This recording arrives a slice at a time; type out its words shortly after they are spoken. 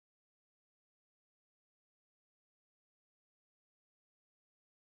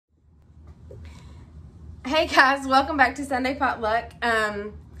Hey guys, welcome back to Sunday Potluck.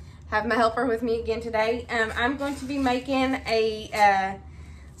 Have my helper with me again today. I'm going to be making a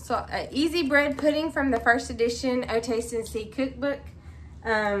easy bread pudding from the first edition O Taste and See cookbook.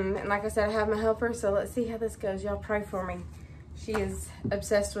 And like I said, I have my helper, so let's see how this goes. Y'all pray for me. She is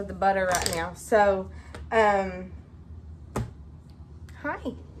obsessed with the butter right now. So, hi.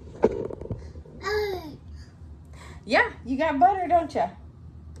 Yeah, you got butter, don't you?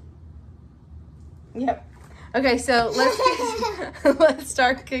 Yep. Okay, so let's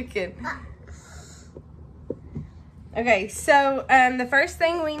start cooking. Okay, so the first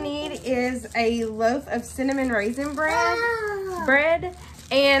thing we need is a loaf of cinnamon raisin bread.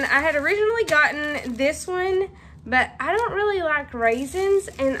 And I had originally gotten this one, but I don't really like raisins,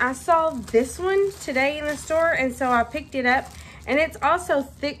 and I saw this one today in the store, and so I picked it up. And it's also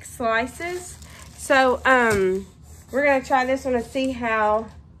thick slices. So we're gonna try this one and see how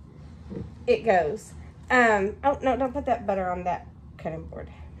it goes. Oh no, don't put that butter on that cutting board.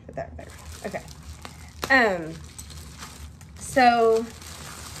 Put that there. Okay.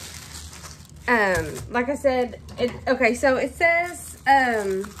 Like I said, so it says,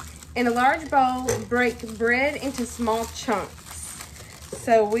 in a large bowl, break bread into small chunks.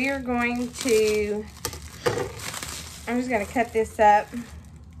 So we are going to, I'm just gonna cut this up.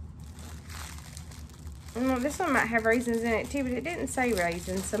 Well, this one might have raisins in it too, but it didn't say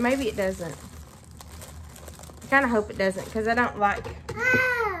raisins, so maybe it doesn't. I kind of hope it doesn't, because I don't like...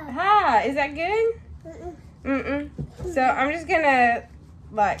 Hi, is that good? So I'm just gonna,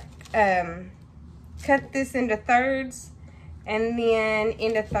 like, cut this into thirds, and then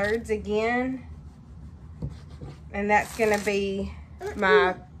into thirds again. And that's gonna be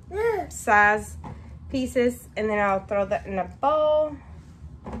my size pieces, and then I'll throw that in a bowl.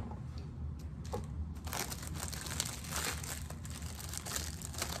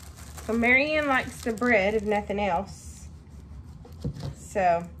 So Marianne likes the bread, if nothing else.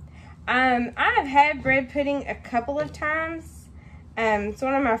 So, I have had bread pudding a couple of times. It's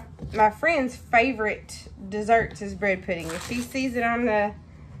one of my friend's favorite desserts is bread pudding. If she sees it on the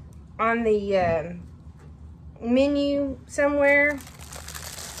menu somewhere,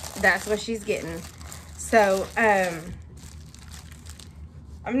 that's what she's getting. So, I'm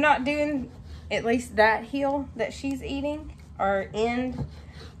not doing at least that heel that she's eating, or end.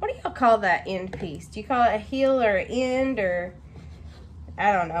 What do y'all call that end piece? Do you call it a heel or an end, or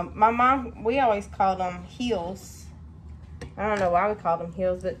I don't know. My mom, we always called them heels. I don't know why we called them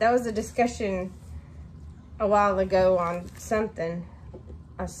heels, but that was a discussion a while ago on something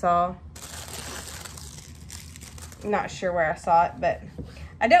I saw. I'm not sure where I saw it, but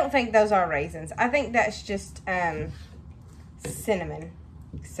I don't think those are raisins. I think that's just cinnamon.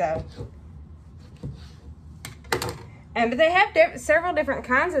 So, but they have several different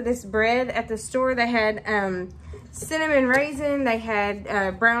kinds of this bread at the store. They had cinnamon raisin. They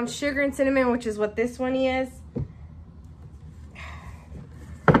had brown sugar and cinnamon, which is what this one is.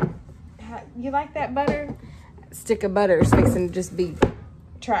 You like that butter? Stick of butter is fixing to just be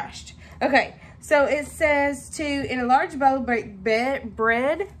trashed. Okay, so it says to, in a large bowl, break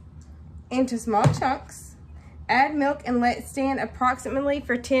bread into small chunks. Add milk and let it stand approximately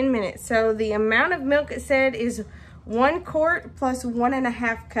for 10 minutes. So the amount of milk it said is 1 quart plus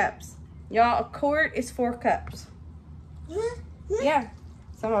 1.5 cups. Y'all, a quart is 4 cups. Yeah.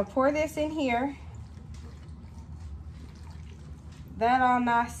 So I'm gonna pour this in here. That all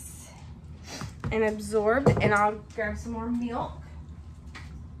nice and absorbed, and I'll grab some more milk.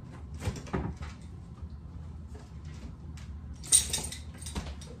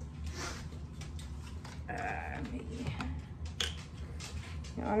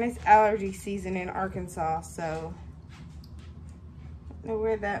 And it's allergy season in Arkansas, so I don't know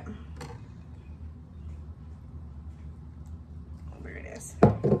where it is.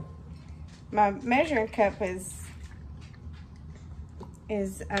 My measuring cup is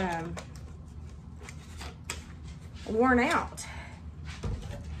worn out.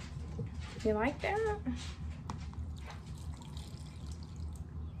 You like that?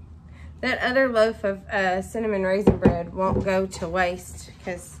 That other loaf of cinnamon raisin bread won't go to waste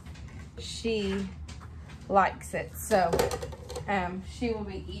because she likes it. So she will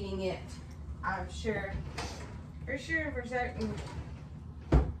be eating it, I'm sure. For certain,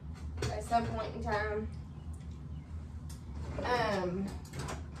 at some point in time.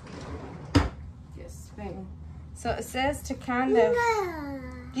 Just spin. So it says to kind of,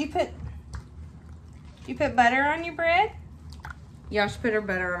 do you put butter on your bread? Y'all should put our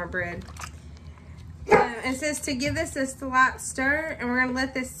butter on our bread. It says to give this a slight stir, and we're gonna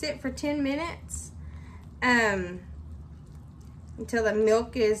let this sit for 10 minutes until the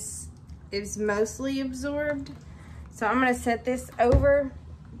milk is is mostly absorbed. So I'm gonna set this over,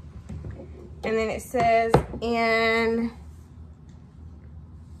 and then it says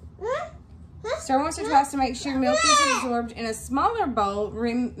stir once or twice to make sure milk is absorbed. In a smaller bowl,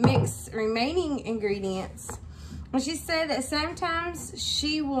 mix remaining ingredients. And she said that sometimes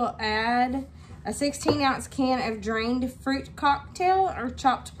she will add a 16-ounce can of drained fruit cocktail or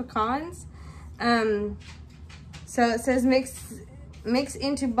chopped pecans. So it says mix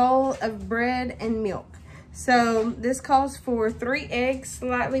into bowl of bread and milk. So this calls for 3 eggs,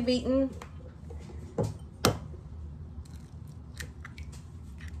 slightly beaten.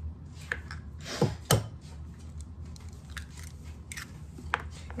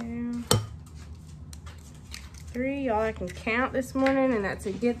 2, 3. Y'all, I can count this morning, and that's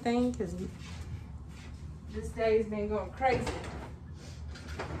a good thing because this day has been going crazy.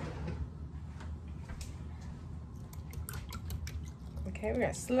 Okay, we're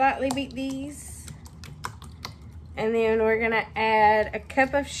gonna slightly beat these. And then we're gonna add a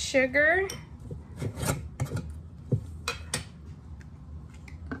cup of sugar.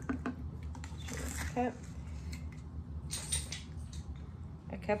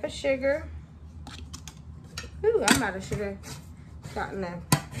 A cup of sugar. Ooh, I might have should have gotten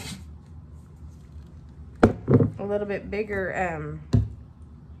a little bit bigger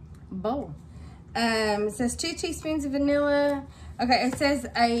bowl. It says 2 teaspoons of vanilla. Okay, it says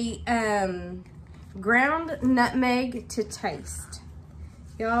a ground nutmeg to taste.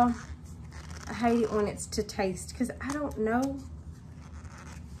 Y'all, I hate it when it's to taste because I don't know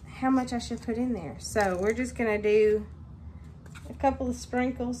how much I should put in there. So we're just gonna do a couple of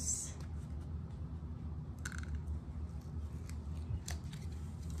sprinkles.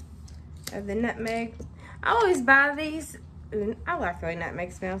 Of the nutmeg. I always buy these. Ooh, I like the way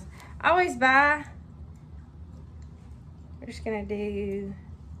nutmeg smells. I always buy. We're just gonna do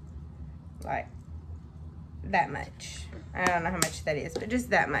like that much. I don't know how much that is, but just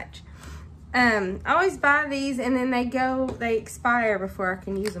that much. I always buy these and then they expire before I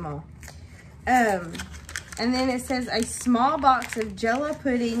can use them all. And then it says a small box of Jello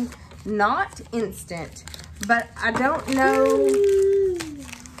pudding, not instant, but I don't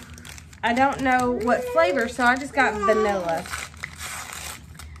know what flavor, so I just got vanilla.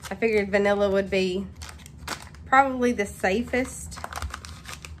 I figured vanilla would be probably the safest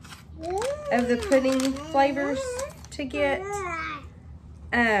of the pudding flavors to get.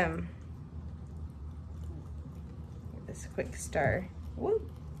 Give this a quick stir. Woo.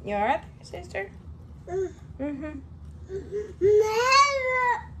 You all right, sister? Mm-hmm.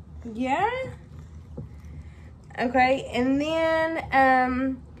 Yeah? Okay, and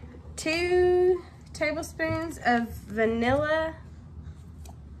then 2 tablespoons of vanilla.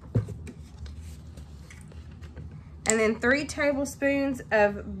 And then 3 tablespoons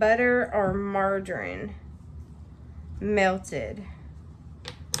of butter or margarine melted.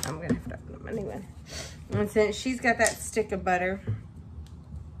 I'm gonna have to open up my new one. And since she's got that stick of butter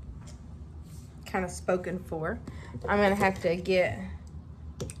kind of spoken for, I'm gonna have to get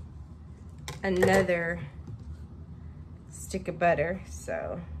another stick of butter.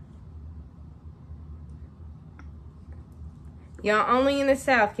 So y'all, only in the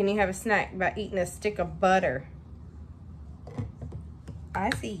South can you have a snack by eating a stick of butter. I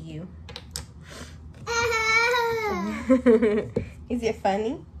see you. Is it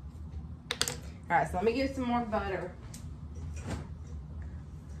funny? All right, so let me get some more butter.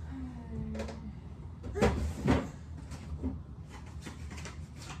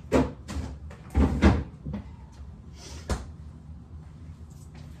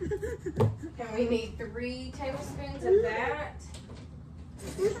 And we need 3 tablespoons of that.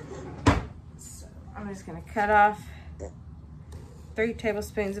 So I'm just gonna cut off 3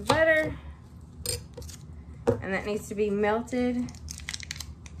 tablespoons of butter, and that needs to be melted.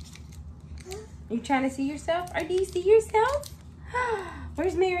 Are you trying to see yourself? Or do you see yourself?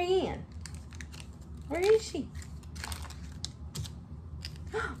 Where's Marianne? Where is she?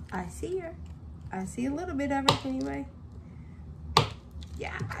 I see her. I see a little bit of her anyway.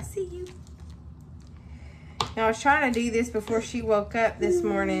 Yeah, I see you. Now, I was trying to do this before she woke up this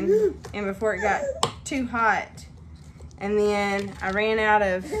morning and before it got too hot. And then I ran out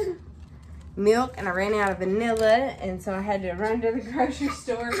of milk and I ran out of vanilla, and so I had to run to the grocery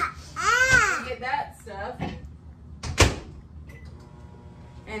store to get that stuff.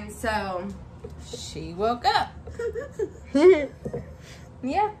 And so she woke up.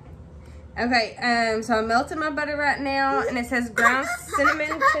 Yeah. Okay, so I'm melting my butter right now, and it says ground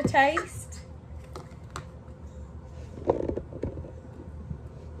cinnamon to taste.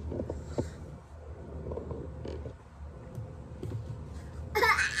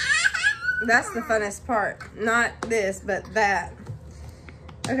 That's the funnest part. Not this, but that.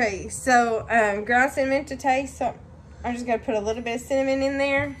 Okay, so ground cinnamon to taste. So I'm just gonna put a little bit of cinnamon in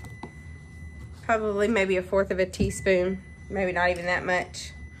there. Probably maybe 1/4 of a teaspoon. Maybe not even that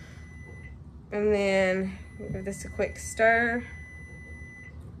much. And then give this a quick stir.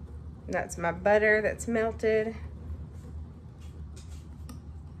 That's my butter that's melted.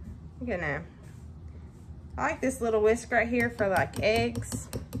 Look at now. I like this little whisk right here for like eggs.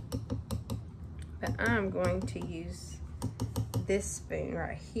 But I'm going to use this spoon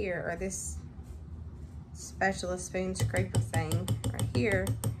right here, or this spatula spoon scraper thing right here,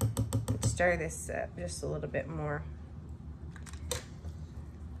 and stir this up just a little bit more.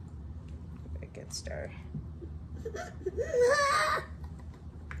 A good stir.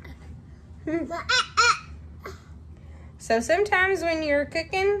 So sometimes when you're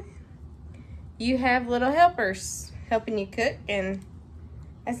cooking, you have little helpers helping you cook, and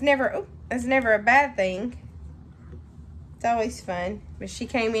that's never a bad thing. It's always fun. But she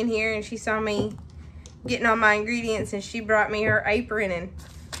came in here and she saw me getting all my ingredients, and she brought me her apron, and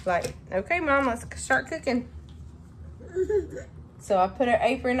like, okay, Mom, let's start cooking. So I put her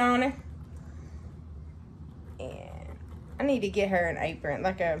apron on her, and I need to get her an apron,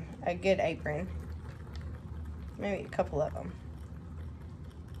 like a good apron. Maybe a couple of them.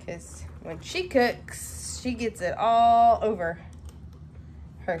 Because when she cooks, she gets it all over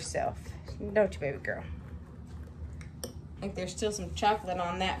herself. Don't you, baby girl? I think there's still some chocolate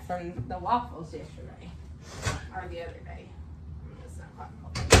on that from the waffles yesterday. Or the other day. It's not quite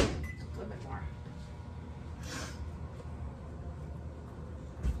cold. A little bit more.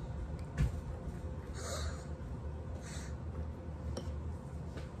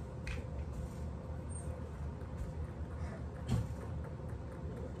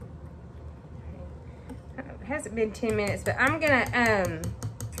 It hasn't been 10 minutes, but I'm gonna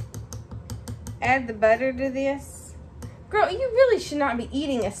add the butter to this. Girl, you really should not be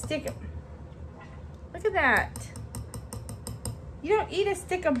eating a stick of... Look at that. You don't eat a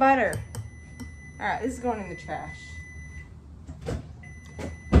stick of butter. All right, this is going in the trash.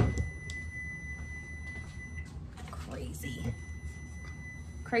 Crazy.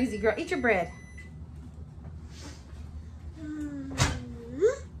 Crazy girl. Eat your bread.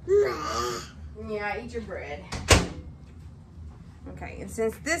 Yeah, eat your bread. Okay, and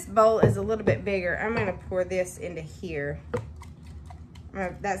since this bowl is a little bit bigger, I'm gonna pour this into here.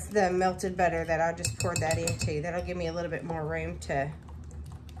 That's the melted butter that I just poured that into. That'll give me a little bit more room to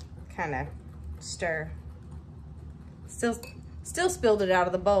kind of stir. Still spilled it out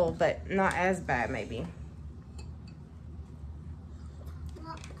of the bowl, but not as bad maybe.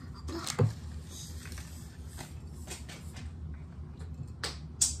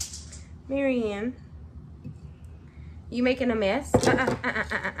 Marianne, you making a mess?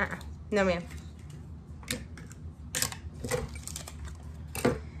 No, ma'am.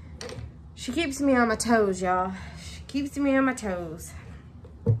 She keeps me on my toes, y'all. She keeps me on my toes.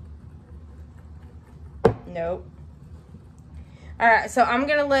 Nope. All right, so I'm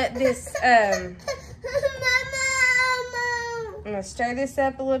gonna let this, I'm gonna stir this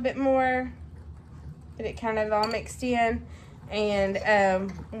up a little bit more. Get it kind of all mixed in. And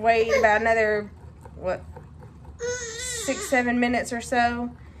wait about another, what, 6-7 minutes or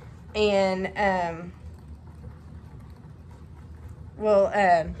so. And we'll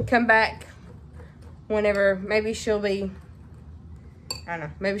come back whenever. Maybe she'll be, I don't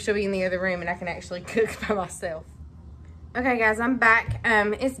know, maybe she'll be in the other room and I can actually cook by myself. Okay guys, I'm back.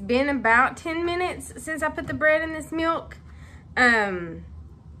 It's been about 10 minutes since I put the bread in this milk. I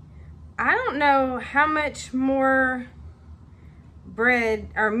don't know how much more bread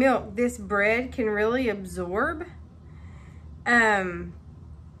or milk this bread can really absorb.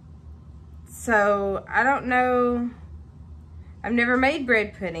 So I don't know. I've never made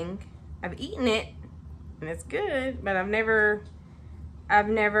bread pudding. I've eaten it and it's good, but I've never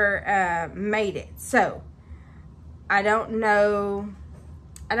made it. So I don't know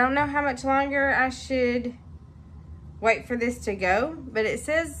how much longer I should wait for this to go, but it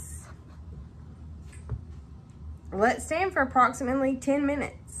says let it stand for approximately 10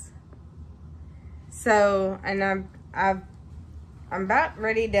 minutes. So, and I'm about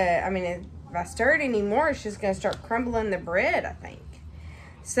ready to, I mean, if I stir it anymore, it's just gonna start crumbling the bread, I think.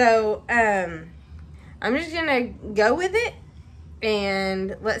 So, I'm just gonna go with it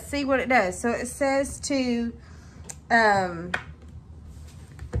and let's see what it does. So it says to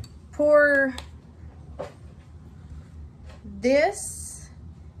pour this,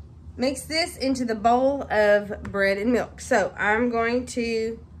 mix this into the bowl of bread and milk. So I'm going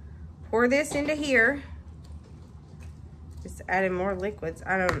to pour this into here. Just adding more liquids.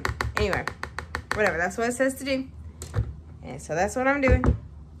 Anyway. whatever, that's what it says to do. And so that's what I'm doing.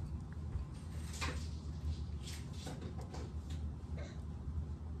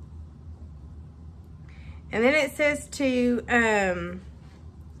 And then it says to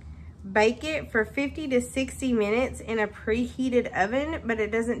bake it for 50 to 60 minutes in a preheated oven, but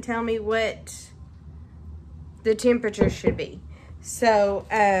it doesn't tell me what the temperature should be. So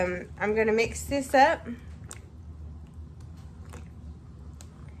I'm gonna mix this up.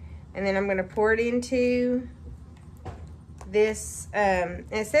 And then I'm gonna pour it into this,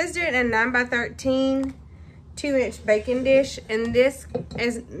 it says do it in a 9x13 2-inch baking dish, and this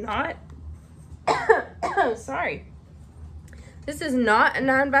is not, sorry. This is not a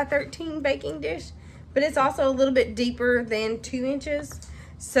 9x13 baking dish, but it's also a little bit deeper than 2 inches.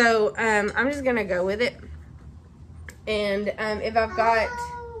 So I'm just gonna go with it. And if I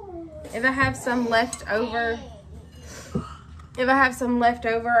have some left over,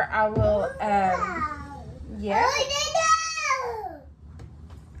 I will, yeah,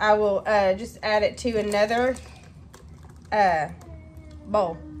 I will just add it to another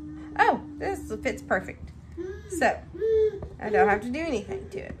bowl. Oh, this fits perfect. So I don't have to do anything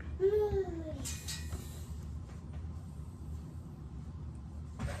to it.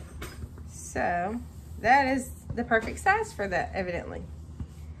 So that is the perfect size for that, evidently.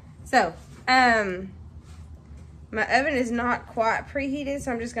 So my oven is not quite preheated,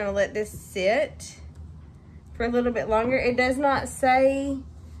 so I'm just gonna let this sit for a little bit longer. It does not say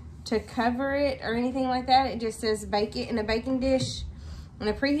to cover it or anything like that. It just says bake it in a baking dish in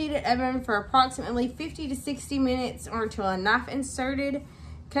a preheated oven for approximately 50 to 60 minutes, or until a knife inserted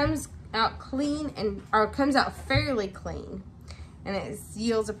comes out clean or comes out fairly clean, and it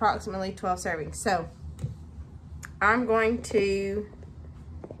yields approximately 12 servings. So I'm going to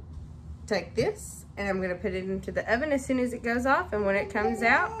take this and I'm gonna put it into the oven as soon as it goes off, and when it comes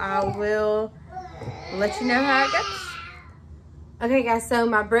out, I will let you know how it goes. Okay guys, so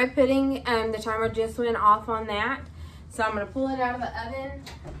my bread pudding, the timer just went off on that. So I'm gonna pull it out of the oven.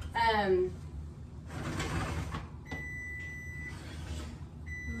 I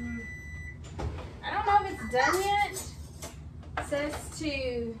don't know if it's done yet. It says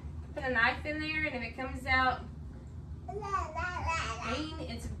to put a knife in there, and if it comes out clean,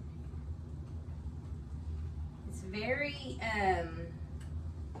 it's very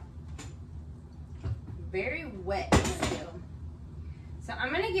very wet still. So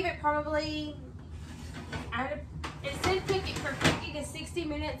I'm gonna give it probably, it said cook it for 50 to 60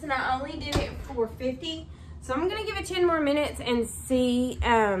 minutes, and I only did it for 50. So I'm gonna give it 10 more minutes and see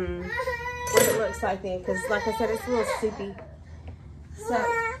what it looks like then, because like I said, it's a little soupy. So,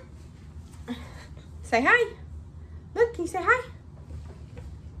 say hi. Look, can you say hi?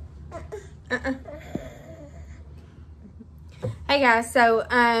 Hey guys, so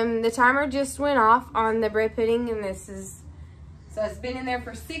the timer just went off on the bread pudding, and so it's been in there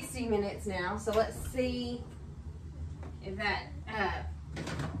for 60 minutes now. So let's see if that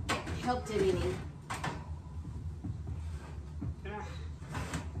helped it any.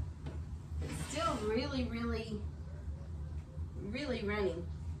 It's still really, really, really running.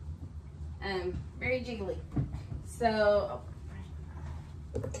 Very jiggly. So,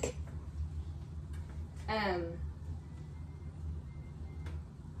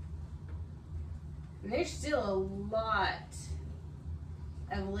 there's still a lot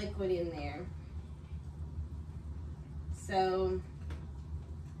of liquid in there. So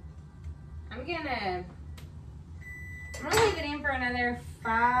I'm gonna leave it in for another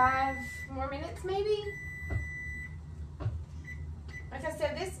 5 more minutes maybe. Like I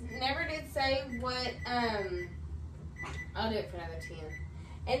said, this never did say what, I'll do it for another 10.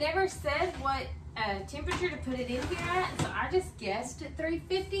 It never said what temperature to put it in here at, so I just guessed at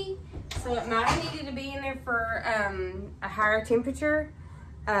 350. So it might have needed to be in there for a higher temperature,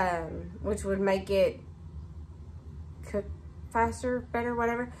 which would make it cook faster, better,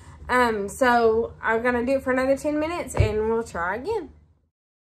 whatever. So I'm gonna do it for another 10 minutes and we'll try again.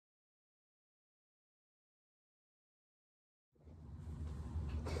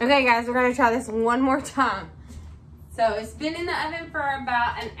 Okay guys, we're gonna try this one more time. So it's been in the oven for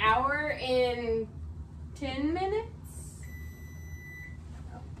about an hour and 10 minutes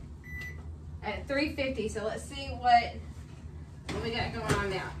at 350. So let's see what we got going on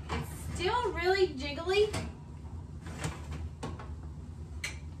now. It's still really jiggly,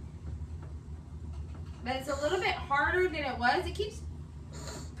 but it's a little bit harder than it was. It keeps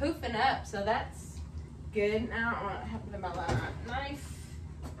poofing up, so that's good. I don't know what happened to my knife.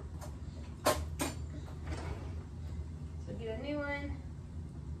 So get a new one.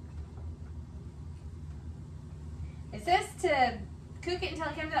 It says to cook it until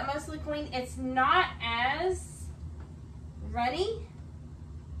it comes out mostly clean. It's not as runny.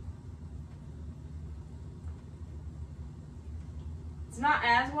 It's not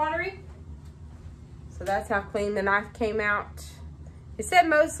as watery. So that's how clean the knife came out. It said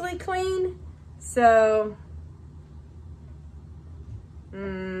mostly clean, so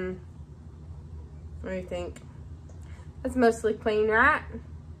what do you think? That's mostly clean, right?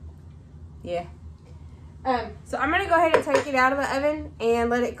 Yeah. So I'm gonna go ahead and take it out of the oven and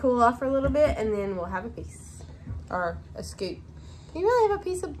let it cool off for a little bit, and then we'll have a piece or a scoop. Can you really have a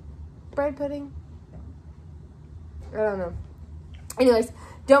piece of bread pudding? I don't know. Anyways,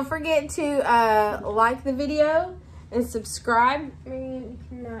 don't forget to like the video and subscribe.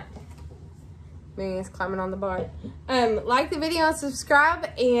 Marian's climbing on the bar. Like the video and subscribe,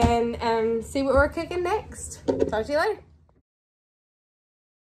 and see what we're cooking next. Talk to you later.